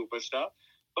biggest superstar.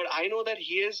 But I know that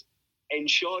he is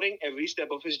ensuring every step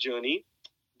of his journey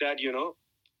that,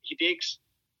 he takes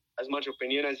as much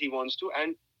opinion as he wants to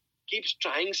and keeps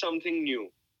trying something new,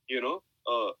 you know,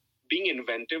 being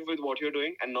inventive with what you're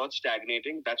doing and not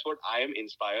stagnating. That's what I am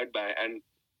inspired by. And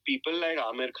people like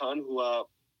Amir Khan who are,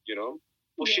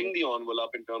 pushing the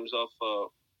envelope in terms of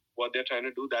what they're trying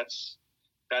to do, that's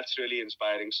really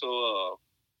inspiring. So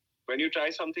when you try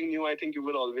something new, I think you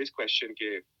will always question,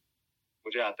 ke,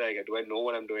 mujhe aata hai kya? Do I know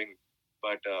what I'm doing?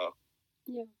 But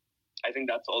I think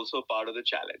that's also part of the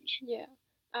challenge. Yeah.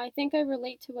 I think I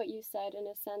relate to what you said in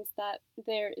a sense that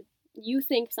you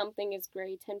think something is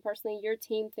great, and personally your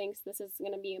team thinks this is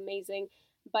going to be amazing,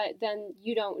 but then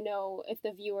you don't know if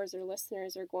the viewers or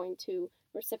listeners are going to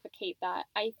reciprocate that.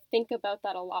 I think about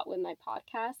that a lot with my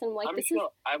podcast, and I'm sure.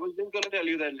 I was just going to tell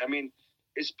you that, I mean,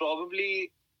 it's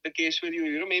probably the case with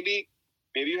you. Maybe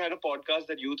you had a podcast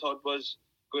that you thought was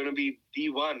going to be the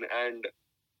one, and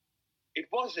it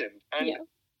wasn't. And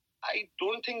I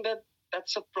don't think that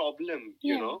that's a problem,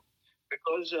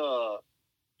 because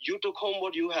you took home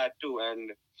what you had to,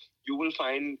 and you will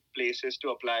find places to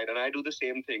apply it. And I do the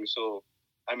same thing. So,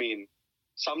 I mean,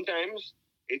 sometimes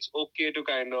it's okay to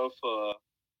kind of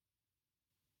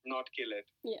not kill it.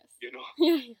 Yes.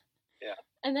 Yeah.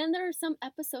 And then there are some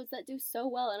episodes that do so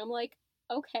well, and I'm like,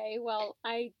 okay, well,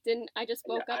 I just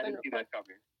woke up and recorded. That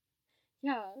coming.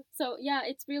 Yeah. So yeah,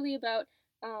 it's really about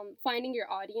finding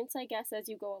your audience, I guess, as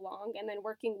you go along, and then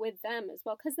working with them as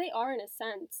well, because they are, in a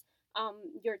sense,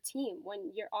 your team.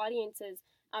 When your audience is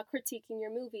critiquing your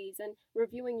movies and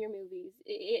reviewing your movies,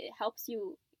 it helps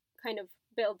you kind of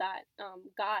build that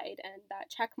guide and that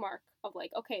check mark of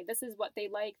like, okay, this is what they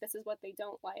like, this is what they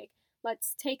don't like.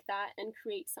 Let's take that and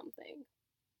create something.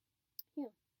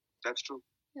 Yeah. That's true.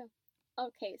 Yeah.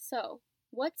 Okay, so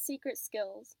what secret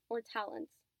skills or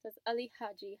talents does Ali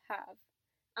Haji have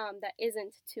that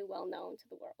isn't too well known to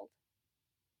the world?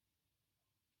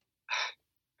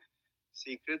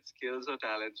 Secret skills or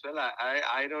talents? Well,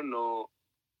 I don't know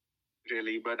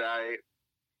really, but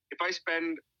if I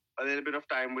spend a little bit of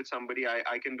time with somebody,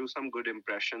 I can do some good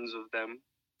impressions of them.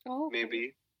 Oh, okay.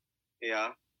 Maybe. Yeah.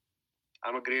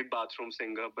 I'm a great bathroom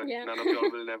singer, but none of y'all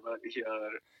will never hear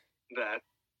that.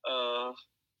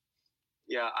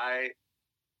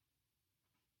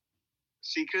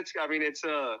 Secrets, I mean, it's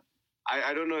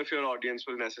I don't know if your audience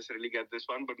will necessarily get this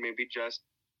one, but maybe just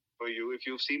for you, if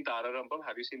you've seen Tara Rampam,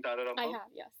 have you seen Tara Rampam? I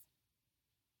have, yes.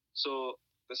 So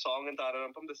the song in Tara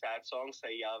Rampam, the sad song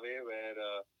Sayyave, where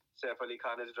Saif Ali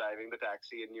Khan is driving the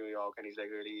taxi in New York and he's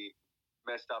like really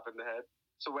messed up in the head.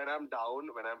 So when I'm down,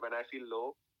 when I feel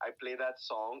low, I play that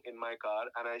song in my car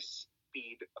and I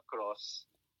speed across.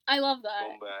 I love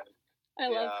that. Mumbai. I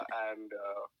love that. And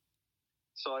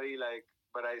sorry,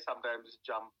 but I sometimes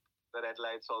jump the red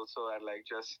lights also and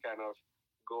just kind of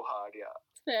go hard. Yeah.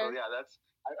 Fair. So yeah,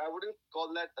 I wouldn't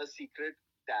call that a secret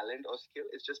talent or skill.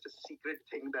 It's just a secret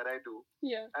thing that I do.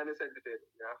 Yeah. And it's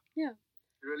entertaining. Yeah. Yeah.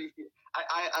 Really,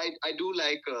 I do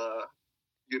like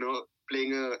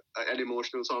playing an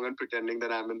emotional song and pretending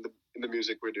that I'm in the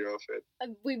music video of it.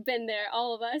 We've been there,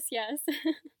 all of us. Yes.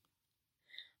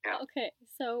 Yeah. Okay,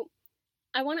 so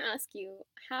I want to ask you,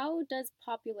 how does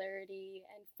popularity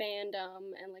and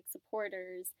fandom and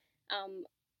supporters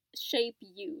shape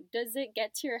you? Does it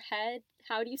get to your head?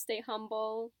 How do you stay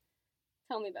humble?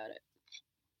 Tell me about it.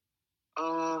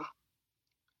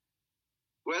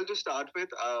 Well, to start with,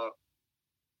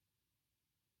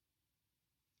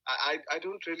 I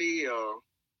don't really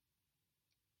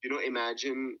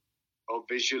imagine or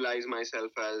visualize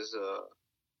myself as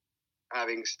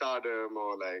having stardom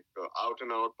or out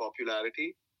and out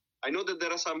popularity. I know that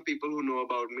there are some people who know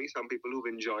about me, some people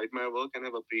who've enjoyed my work and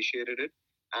have appreciated it.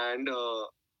 And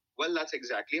well, that's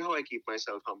exactly how I keep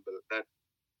myself humble. That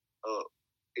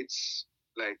it's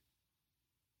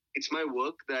my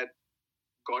work that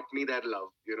got me that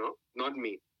love, not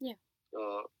me. Yeah.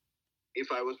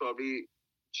 If I was probably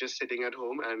just sitting at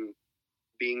home and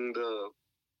being the,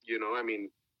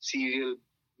 serial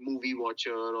movie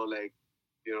watcher or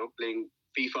playing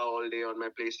FIFA all day on my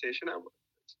PlayStation,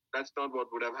 that's not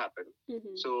what would have happened.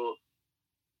 Mm-hmm. So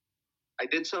I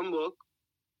did some work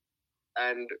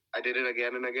and I did it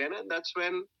again and again, and that's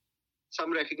when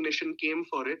some recognition came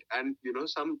for it, and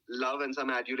some love and some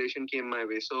adulation came my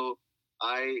way. So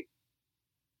I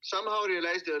somehow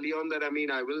realized early on that I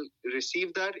will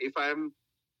receive that if I'm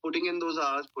putting in those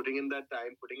hours, putting in that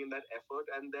time, putting in that effort,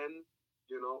 and then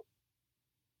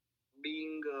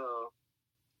being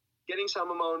getting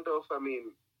some amount of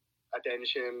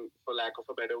attention, for lack of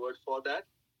a better word, for that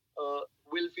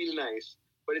will feel nice.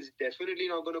 But it's definitely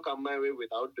not going to come my way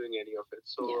without doing any of it.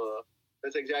 So Yes.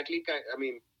 that's exactly, I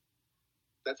mean,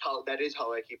 that is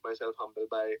how I keep myself humble,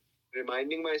 by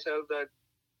reminding myself that,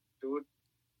 dude,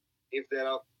 if there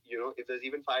are, if there's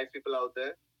even 5 people out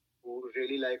there who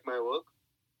really like my work,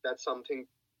 that's something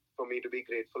for me to be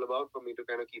grateful about, for me to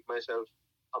kind of keep myself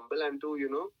humble, and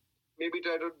to, maybe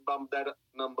try to bump that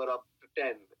number up to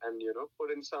 10, and,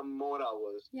 put in some more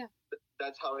hours. Yeah.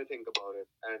 That's how I think about it.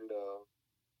 And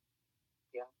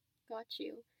yeah. Got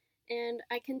you. And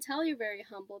I can tell you're very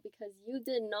humble because you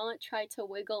did not try to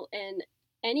wiggle in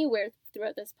anywhere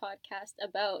throughout this podcast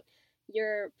about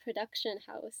your production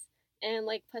house and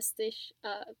like Pastiche,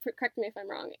 correct me if I'm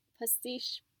wrong,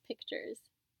 Pastiche Pictures.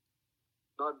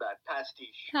 Not bad.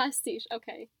 Pastiche. Pastiche,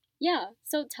 okay. Yeah,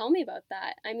 so tell me about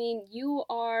that. I mean, you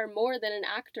are more than an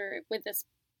actor with this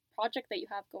project that you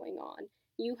have going on.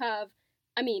 You have,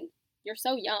 I mean, you're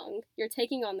so young, you're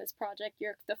taking on this project,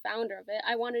 you're the founder of it.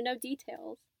 I want to know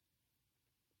details.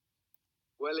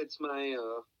 Well, it's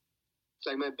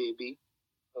like my baby.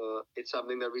 It's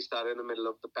something that we started in the middle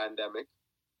of the pandemic,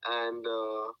 and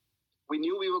we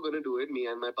knew we were going to do it, me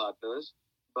and my partners,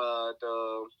 but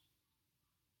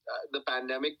the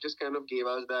pandemic just kind of gave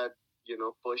us that,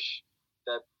 push,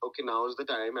 that, okay, now is the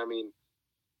time. I mean,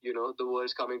 the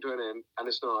world's coming to an end, and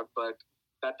it's not, but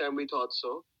that time we thought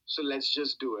so. So let's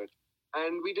just do it.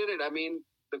 And we did it. I mean,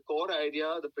 the core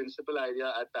idea, the principal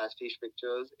idea at Pastiche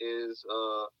Pictures is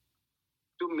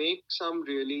to make some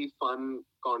really fun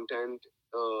content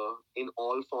in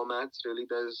all formats. Really,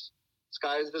 there's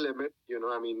sky is the limit.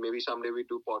 I mean, maybe someday we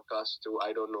do podcasts too.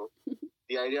 I don't know.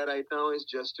 The idea right now is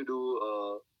just to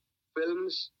do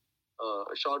films,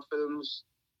 short films,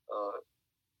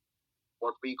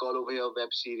 what we call over here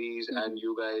web series, and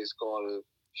you guys call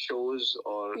shows,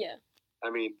 or I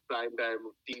mean, prime time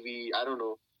TV. I don't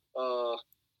know.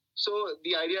 So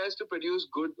the idea is to produce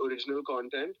good original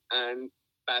content, and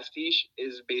Pastiche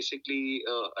is basically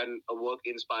a work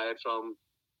inspired from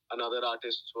another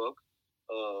artist's work,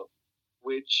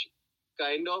 which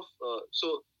kind of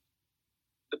so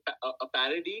a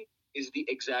parody is the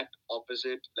exact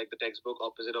opposite, like the textbook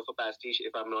opposite of a pastiche,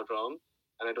 if I'm not wrong,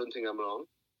 and I don't think I'm wrong.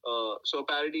 So a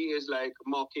parody is like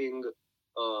mocking,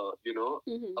 a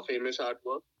famous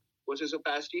artwork, versus a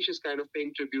pastiche is kind of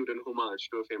paying tribute and homage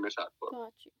to a famous artwork.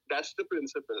 Gotcha. That's the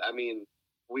principle. I mean,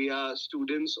 we are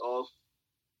students of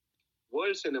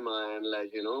world cinema, and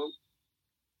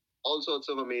all sorts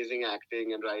of amazing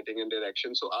acting and writing and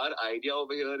direction. So our idea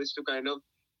over here is to kind of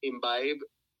imbibe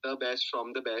the best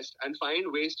from the best and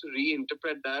find ways to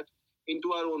reinterpret that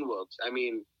into our own works. I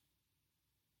mean,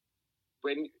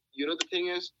 when, the thing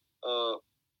is,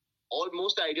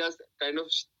 most ideas kind of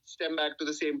stem back to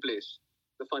the same place.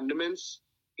 The fundaments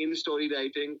in story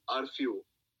writing are few.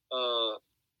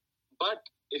 But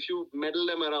if you meddle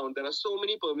them around, there are so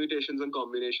many permutations and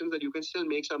combinations that you can still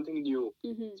make something new,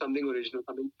 something original,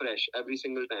 something fresh every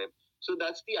single time. So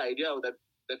that's the idea that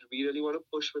we really want to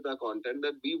push with our content,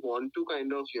 that we want to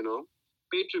kind of,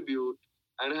 pay tribute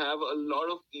and have a lot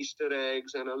of Easter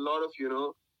eggs and a lot of,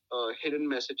 hidden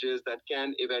messages that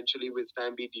can eventually with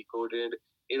time be decoded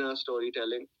in our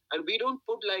storytelling. And we don't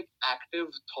put like active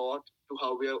thought to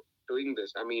how we are doing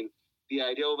this. I mean, the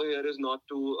idea over here is not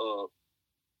to,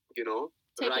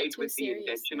 write with the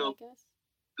intention of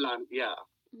plan. Yeah.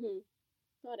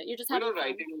 Got it. You're just having fun.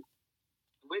 Writing.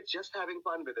 We're just having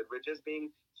fun with it. We're just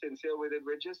being sincere with it.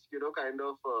 We're just, kind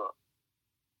of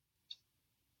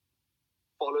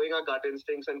following our gut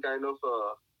instincts and kind of,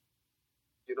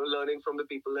 learning from the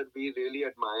people that we really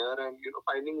admire, and,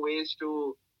 finding ways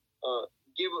to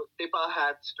tip our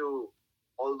hats to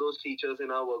all those features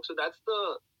in our work. So that's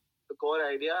the core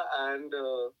idea. And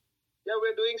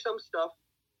we're doing some stuff.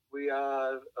 We're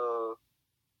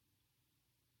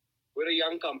a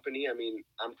young company. I mean,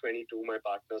 I'm 22, my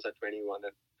partners are 21,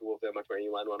 and two of them are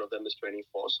 21, one of them is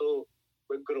 24. So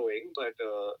we're growing, but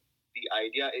the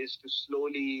idea is to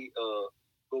slowly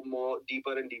go more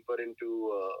deeper and deeper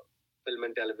into film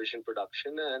and television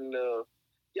production, and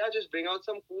just bring out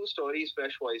some cool stories,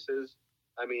 fresh voices.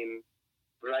 I mean,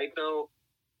 right now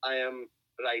I am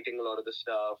writing a lot of the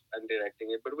stuff and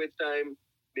directing it, but with time,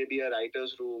 maybe a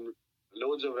writer's room,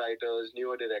 loads of writers,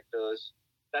 newer directors.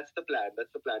 That's the plan.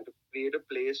 That's the plan, to create a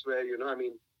place where,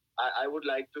 I would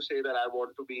like to say that I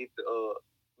want to be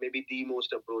maybe the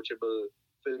most approachable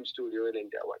film studio in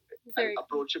India one day. Very and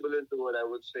approachable is the word I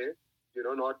would say.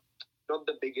 Not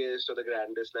the biggest or the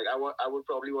grandest. Like I would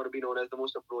probably want to be known as the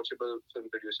most approachable film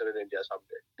producer in India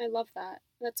someday. I love that.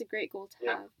 That's a great goal to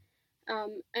have.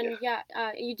 And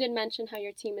you did mention how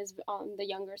your team is on the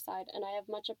younger side, and I have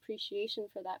much appreciation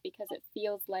for that because it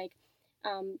feels like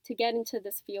to get into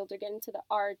this field or get into the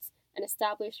arts and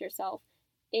establish yourself,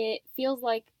 it feels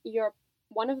like you're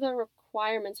one of the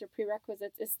requirements or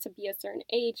prerequisites is to be a certain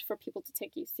age for people to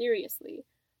take you seriously.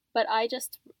 But I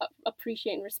just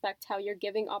appreciate and respect how you're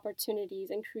giving opportunities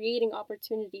and creating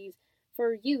opportunities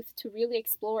for youth to really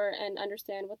explore and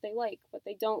understand what they like, what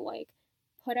they don't like,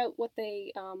 put out what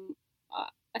they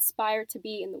aspire to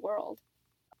be in the world.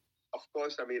 Of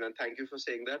course, I mean, and thank you for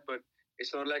saying that, but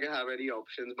it's not like I have any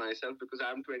options myself because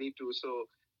I'm 22, so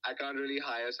I can't really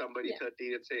hire somebody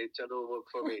 30 and say, "Chalo, work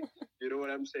for me." You know what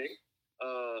I'm saying?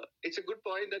 It's a good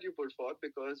point that you put forth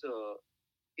because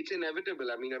it's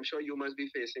inevitable. I mean, I'm sure you must be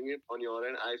facing it on your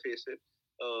end. I face it.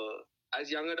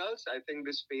 As young adults, I think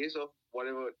this phase of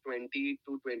whatever 20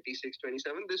 to 26,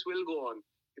 27, this will go on.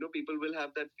 People will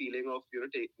have that feeling of,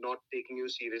 not taking you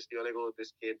seriously, or like, oh,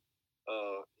 this kid,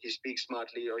 he speaks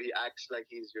smartly or he acts like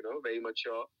he's, very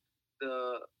mature.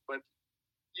 But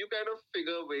you kind of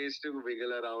figure ways to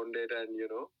wiggle around it and,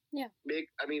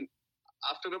 I mean,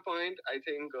 after a point, I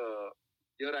think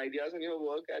your ideas and your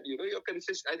work and,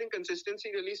 I think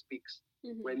consistency really speaks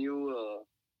when you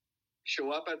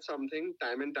show up at something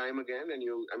time and time again. And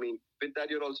with that,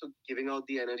 you're also giving out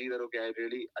the energy that, okay,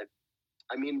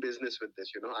 I mean business with this,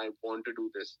 I want to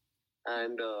do this.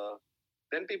 And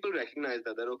then people recognize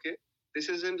that, okay, this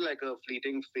isn't like a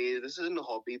fleeting phase. This isn't a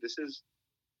hobby. This is,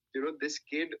 this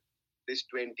kid, this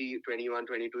 20, 21,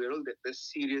 22-year-old, they're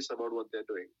serious about what they're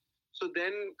doing. So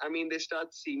then, they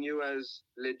start seeing you as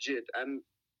legit. And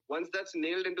once that's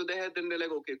nailed into their head, then they're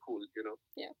like, okay, cool,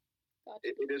 Yeah, gotcha.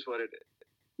 It is what it is.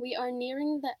 We are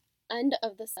nearing the end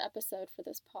of this episode for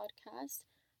this podcast.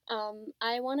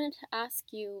 I wanted to ask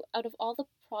you, out of all the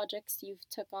projects you've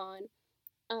took on,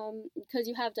 because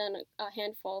you have done a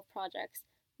handful of projects,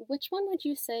 which one would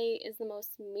you say is the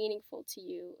most meaningful to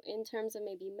you in terms of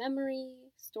maybe memory,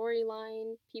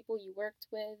 storyline, people you worked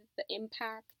with, the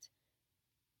impact?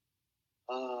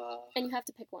 And you have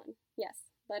to pick one. Yes,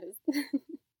 that is.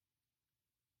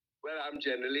 Well, I'm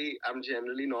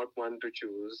generally not one to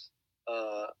choose,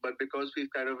 but because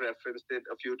we've kind of referenced it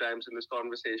a few times in this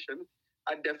conversation,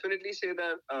 I'd definitely say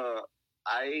that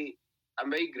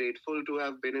I'm very grateful to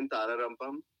have been in Tara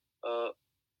Rampam,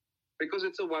 because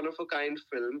it's a one of a kind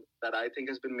film that I think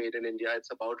has been made in India. It's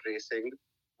about racing.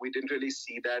 We didn't really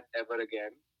see that ever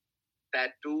again.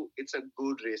 That too, it's a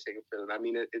good racing film. I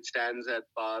mean, it stands at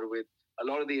par with a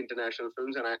lot of the international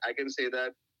films, and I can say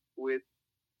that with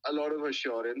a lot of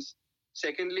assurance.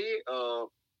 Secondly,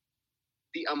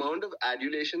 the amount of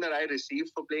adulation that I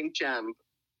received for playing Champ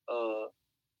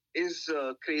is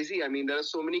crazy. I mean, there are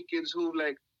so many kids who've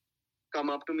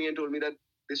come up to me and told me that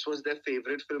this was their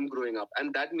favorite film growing up,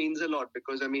 and that means a lot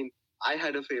because I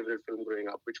had a favorite film growing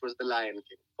up, which was The Lion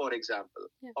King, for example,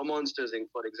 or Monsters Inc.,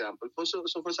 for example. So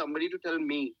for somebody to tell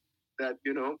me that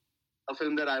a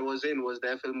film that I was in was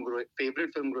their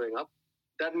favorite film growing up,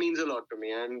 that means a lot to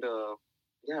me. And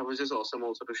it was just awesome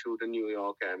also to shoot in New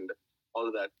York and all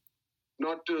of that.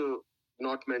 Not to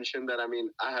not mention that, I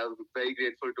am very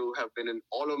grateful to have been in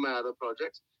all of my other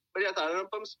projects. But yeah, Tara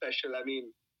Rampam special.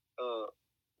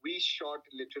 We shot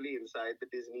literally inside the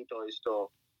Disney toy store.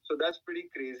 So that's pretty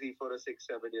crazy for a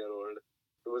 6-7-year-old.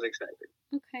 It was exciting.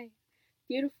 Okay,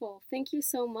 beautiful. Thank you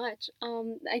so much.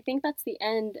 I think that's the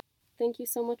end. Thank you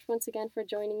so much once again for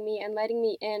joining me and letting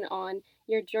me in on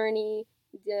your journey,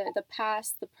 the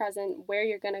past, the present, where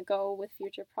you're going to go with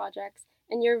future projects.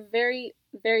 And you're very,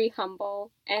 very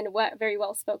humble and very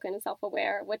well spoken and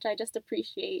self-aware, which I just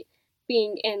appreciate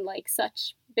being in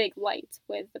such big light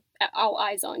with all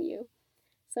eyes on you.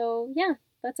 So yeah,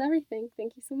 that's everything.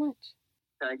 Thank you so much.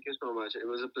 Thank you so much. It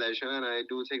was a pleasure, and I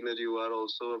do think that you are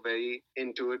also a very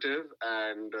intuitive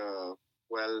and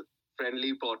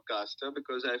friendly podcaster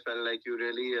because I felt like you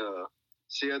really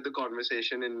steered the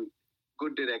conversation in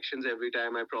good directions every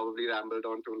time I probably rambled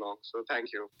on too long. So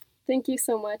thank you. Thank you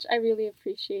so much. I really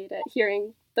appreciate it.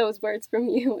 Hearing those words from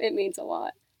you, it means a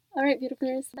lot. All right, beautiful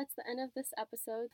listeners, that's the end of this episode.